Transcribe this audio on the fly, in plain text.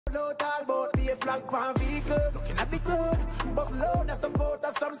Be a flag pan vehicle, looking at the grove. Bus load of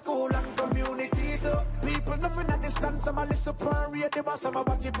supporters from school and community too. People nothing at distance, some a listen pan radio, but some a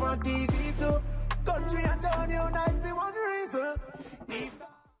watch it on TV too. Country and town unite for one reason.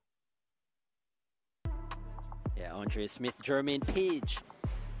 Yeah, Andre Smith, Jermaine Page,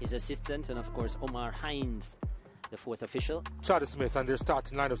 his assistant, and of course Omar Hines, the fourth official. Charlie Smith, and their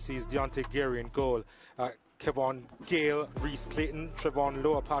starting lineup sees Deontay Gary in goal. Kevon Gale, Reese Clayton, Trevon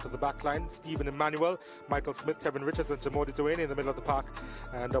Lowe, part of the back line, Stephen Emmanuel, Michael Smith, Kevin Richards, and Jamodi Dewaney in the middle of the pack.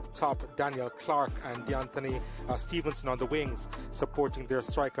 And up top, Daniel Clark and D'Anthony Stevenson on the wings, supporting their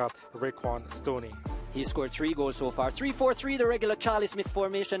striker, Raekwon Stoney. He scored 3 goals so far. 3-4-3, the regular Charlie Smith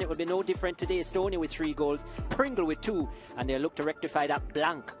formation. It will be no different today. Stoney with 3 goals, Pringle with 2, and they'll look to rectify that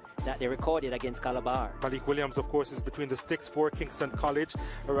blank that they recorded against Calabar. Malik Williams, of course, is between the sticks for Kingston College.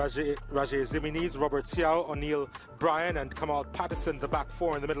 Rajay Ziminis, Robert Siao, O'Neill Bryan, and Kamal Patterson, the back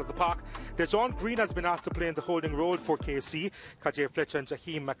 4 in the middle of the pack. Dejon Green has been asked to play in the holding role for KC. Kajay Fletcher and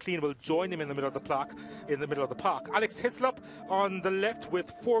Jaheem McLean will join him in the middle of the pack. Alex Hislop on the left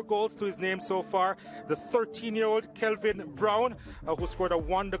with 4 goals to his name so far. The 13-year-old Kelvin Brown, who scored a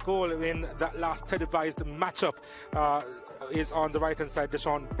wonder goal in that last televised matchup, is on the right-hand side.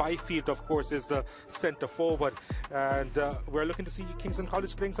 Deshaun Byfield, of course, is the centre forward, and we're looking to see Kingston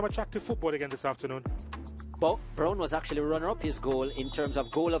College playing some attractive football again this afternoon. But Brown was actually runner-up his goal in terms of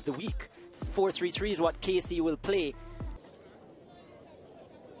goal of the week. 4-3-3 is what KC will play.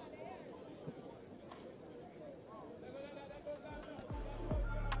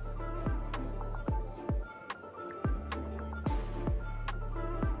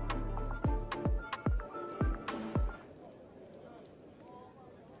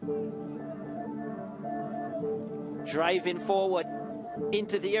 Driving forward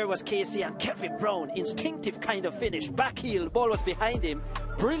into the air was KC, and Kevin Brown, instinctive kind of finish, back heel, ball was behind him,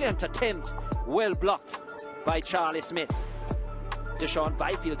 brilliant attempt, well blocked by Charlie Smith. Deshaun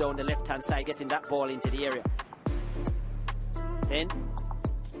Byfield down the left hand side, getting that ball into the area. Then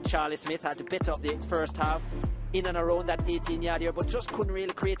Charlie Smith had to bet up the first half in and around that 18-yard area, but just couldn't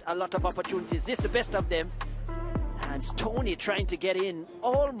really create a lot of opportunities. This is the best of them, and Stoney trying to get in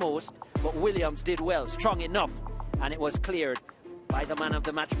almost, but Williams did well, strong enough, and it was cleared by the man of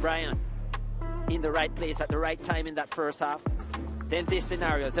the match, Brian, in the right place at the right time in that first half. Then this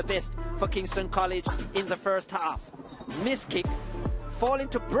scenario, the best for Kingston College in the first half. Miss kick, falling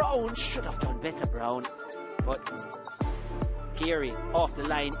to Brown, should have done better, Brown, but Gary off the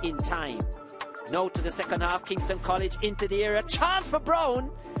line in time. Now to the second half, Kingston College into the area, chance for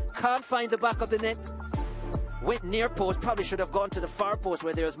Brown, can't find the back of the net, went near post, probably should have gone to the far post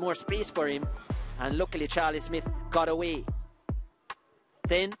where there was more space for him, and luckily Charlie Smith got away.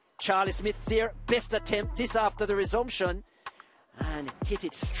 Then Charlie Smith there, best attempt, this after the resumption, and hit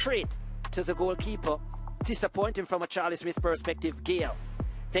it straight to the goalkeeper. Disappointing from a Charlie Smith perspective, Gale.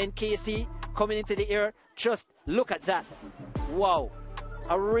 Then KC coming into the air, just look at that. Wow,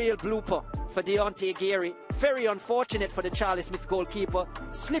 a real blooper for Deontay Gary. Very unfortunate for the Charlie Smith goalkeeper,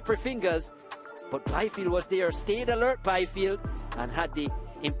 slippery fingers, but Byfield was there, stayed alert Byfield, and had the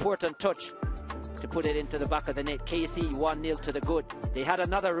important touch to put it into the back of the net. KC 1-0 to the good. They had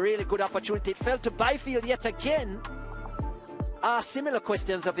another really good opportunity. It fell to Byfield yet again. Similar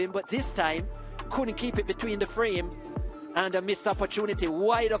questions of him, but this time couldn't keep it between the frame, and a missed opportunity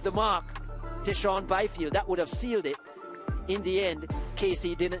wide of the mark. Deshaun Byfield, that would have sealed it. In the end,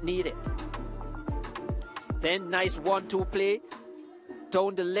 KC didn't need it. Then nice 1-2 play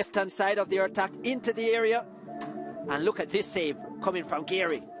down the left-hand side of their attack into the area, and look at this save coming from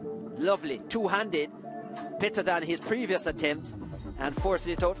Gary. Lovely, two-handed, better than his previous attempt, and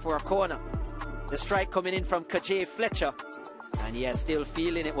forcing it out for a corner. The strike coming in from Kajay Fletcher, and yeah, still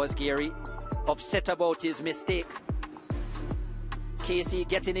feeling it was Gary, upset about his mistake. KC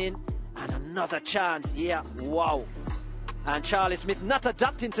getting in, and another chance, yeah, wow. And Charlie Smith not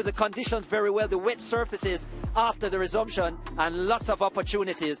adapting to the conditions very well, the wet surfaces after the resumption, and lots of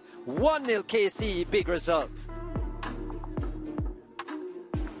opportunities. 1-0 KC, big result.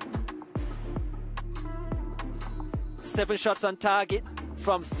 Seven shots on target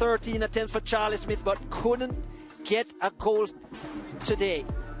from 13 attempts for Charlie Smith, but couldn't get a goal today.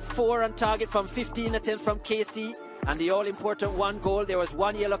 4 on target from 15 attempts from KC, and the all-important 1 goal. There was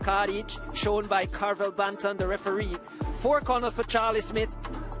 1 yellow card each, shown by Carvel Banton, the referee. 4 corners for Charlie Smith,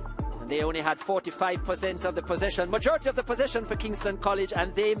 and they only had 45% of the possession, majority of the possession for Kingston College,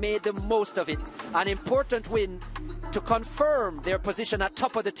 and they made the most of it. An important win to confirm their position at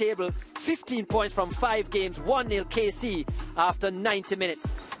top of the table. 15 points from 5 games, 1-0 KC after 90 minutes.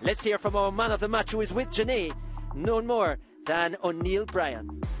 Let's hear from our man of the match, who is with Janae, none more than O'Neill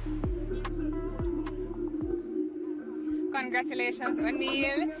Bryan. Congratulations,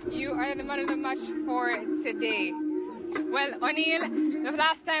 O'Neill. You are the man of the match for today. Well, O'Neill, the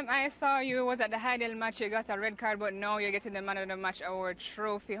last time I saw you was at the Highdale match. You got a red card, but now you're getting the man of the match award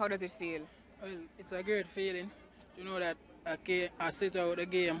trophy. How does it feel? Well, it's a great feeling to know that I sit out the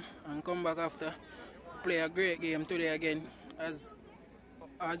game and come back after, play a great game today again. As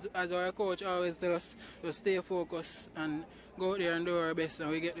our coach always tells us, to stay focused and go out there and do our best, and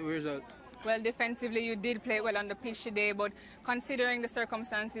we get the result. Well, defensively, you did play well on the pitch today, but considering the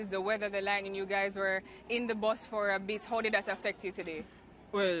circumstances, the weather, the lightning, you guys were in the bus for a bit. How did that affect you today?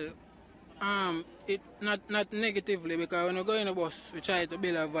 Well, it not negatively, because when we go in the bus, we try to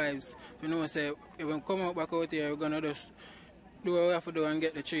build our vibes. You know, say if we come back out here, we're gonna just do what we have to do and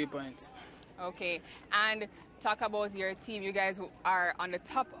get the 3 points. Okay, and talk about your team. You guys are on the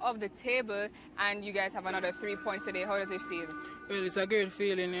top of the table, and you guys have another 3 points today. How does it feel? Well, it's a great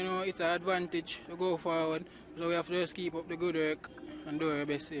feeling, you know, it's an advantage to go forward. So we have to just keep up the good work and do our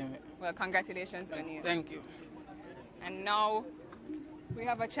best. Well, congratulations, O'Neill. Thank you. And now we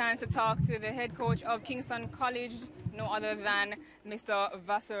have a chance to talk to the head coach of Kingston College, no other than Mr.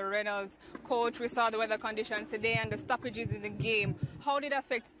 Vassar Reynolds. Coach, we saw the weather conditions today and the stoppages in the game. How did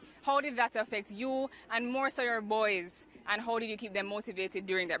that affect you and more so your boys? And how did you keep them motivated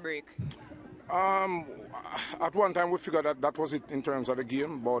during that break? At one time we figured that was it in terms of the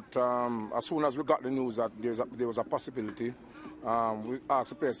game, but as soon as we got the news that there was a possibility, we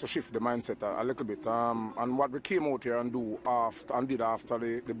asked the players to shift the mindset a little bit. And what we came out here and did after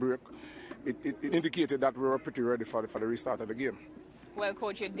the break, it indicated that we were pretty ready for the restart of the game. Well,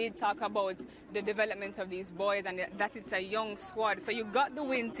 Coach, you did talk about the development of these boys and that it's a young squad. So you got the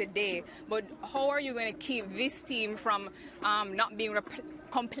win today, but how are you going to keep this team from not being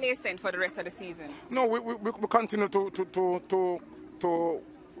complacent for the rest of the season? No, we continue to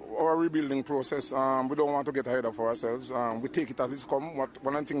our rebuilding process. We don't want to get ahead of ourselves. We take it as it's come.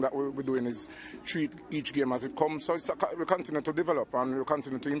 One thing that we're doing is treat each game as it comes. So we continue to develop and we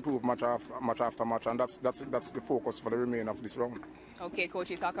continue to improve match after match, and that's the focus for the remainder of this round. Okay, Coach,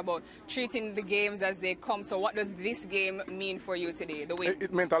 you talk about treating the games as they come. So what does this game mean for you today, the win?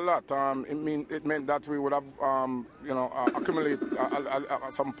 It meant a lot. It meant that we would have accumulate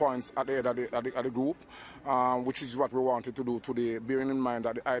some points at the end of the group, which is what we wanted to do today, bearing in mind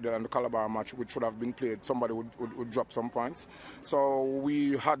that the Idle and the Calabar match, which should have been played, somebody would drop some points. So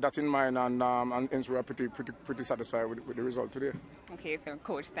we had that in mind, and we are pretty satisfied with the result today. Okay, so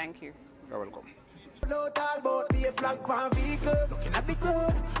Coach, thank you. You're welcome. No talk about be a flag pan vehicle. Looking at the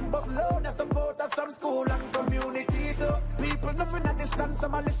crowd, bus load of supporters from school and community too. People nothing at distance,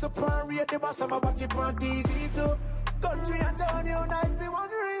 some a listen pan radio, but some a watch it on TV too. Country and town unite for one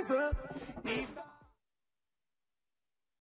reason.